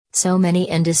So many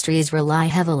industries rely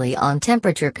heavily on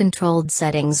temperature-controlled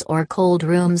settings or cold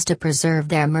rooms to preserve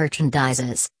their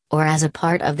merchandises, or as a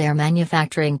part of their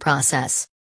manufacturing process.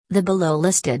 The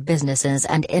below-listed businesses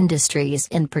and industries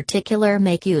in particular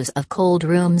make use of cold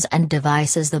rooms and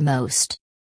devices the most.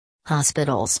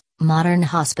 Hospitals. Modern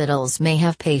hospitals may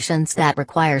have patients that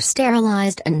require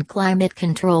sterilized and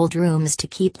climate-controlled rooms to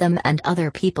keep them and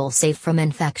other people safe from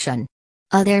infection.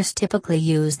 Others typically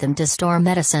use them to store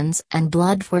medicines and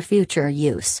blood for future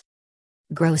use.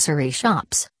 Grocery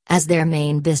shops, as their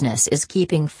main business is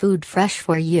keeping food fresh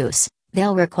for use,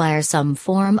 they'll require some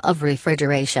form of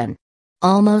refrigeration.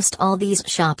 Almost all these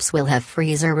shops will have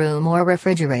freezer room or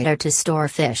refrigerator to store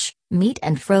fish, meat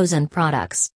and frozen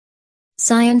products.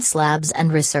 Science labs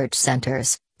and research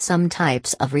centers. Some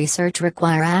types of research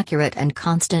require accurate and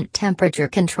constant temperature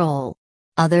control.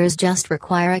 Others just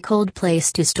require a cold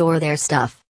place to store their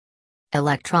stuff.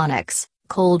 Electronics.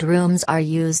 Cold rooms are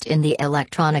used in the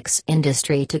electronics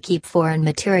industry to keep foreign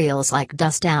materials like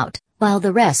dust out, while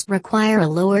the rest require a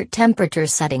lower temperature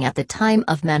setting at the time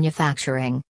of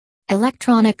manufacturing.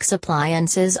 Electronics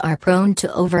appliances are prone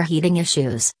to overheating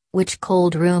issues, which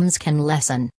cold rooms can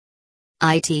lessen.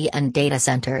 IT and data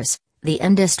centers. The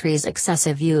industry's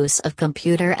excessive use of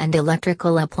computer and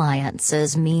electrical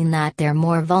appliances mean that they're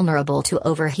more vulnerable to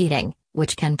overheating,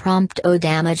 which can prompt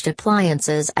damaged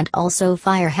appliances and also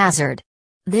fire hazard.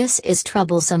 This is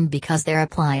troublesome because their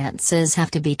appliances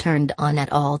have to be turned on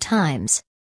at all times.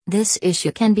 This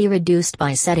issue can be reduced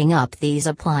by setting up these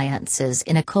appliances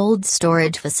in a cold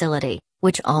storage facility,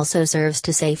 which also serves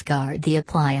to safeguard the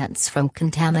appliance from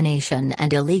contamination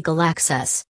and illegal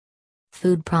access.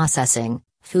 Food processing,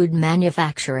 food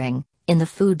manufacturing. In the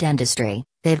food industry,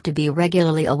 they have to be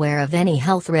regularly aware of any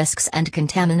health risks and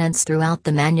contaminants throughout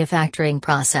the manufacturing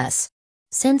process.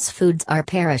 Since foods are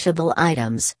perishable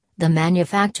items, the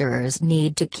manufacturers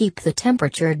need to keep the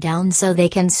temperature down so they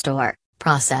can store,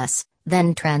 process,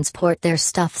 then transport their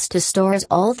stuffs to stores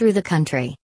all through the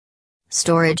country.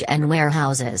 Storage and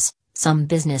warehouses. Some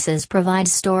businesses provide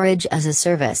storage as a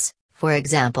service, for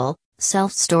example,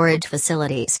 self-storage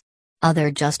facilities.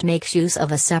 Other just makes use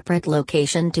of a separate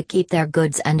location to keep their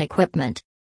goods and equipment.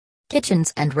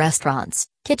 Kitchens and restaurants.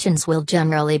 Kitchens will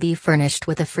generally be furnished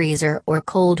with a freezer or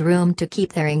cold room to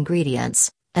keep their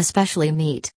ingredients, especially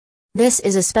meat. This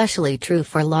is especially true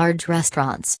for large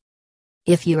restaurants.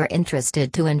 If you are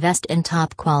interested to invest in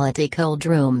top-quality cold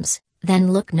rooms,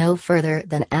 then look no further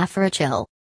than AfriChill.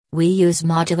 We use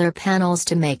modular panels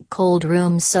to make cold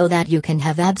rooms so that you can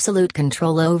have absolute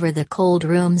control over the cold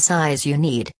room size you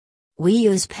need. We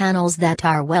use panels that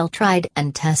are well tried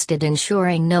and tested,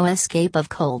 ensuring no escape of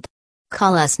cold.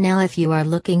 Call us now if you are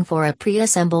looking for a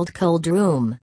pre-assembled cold room.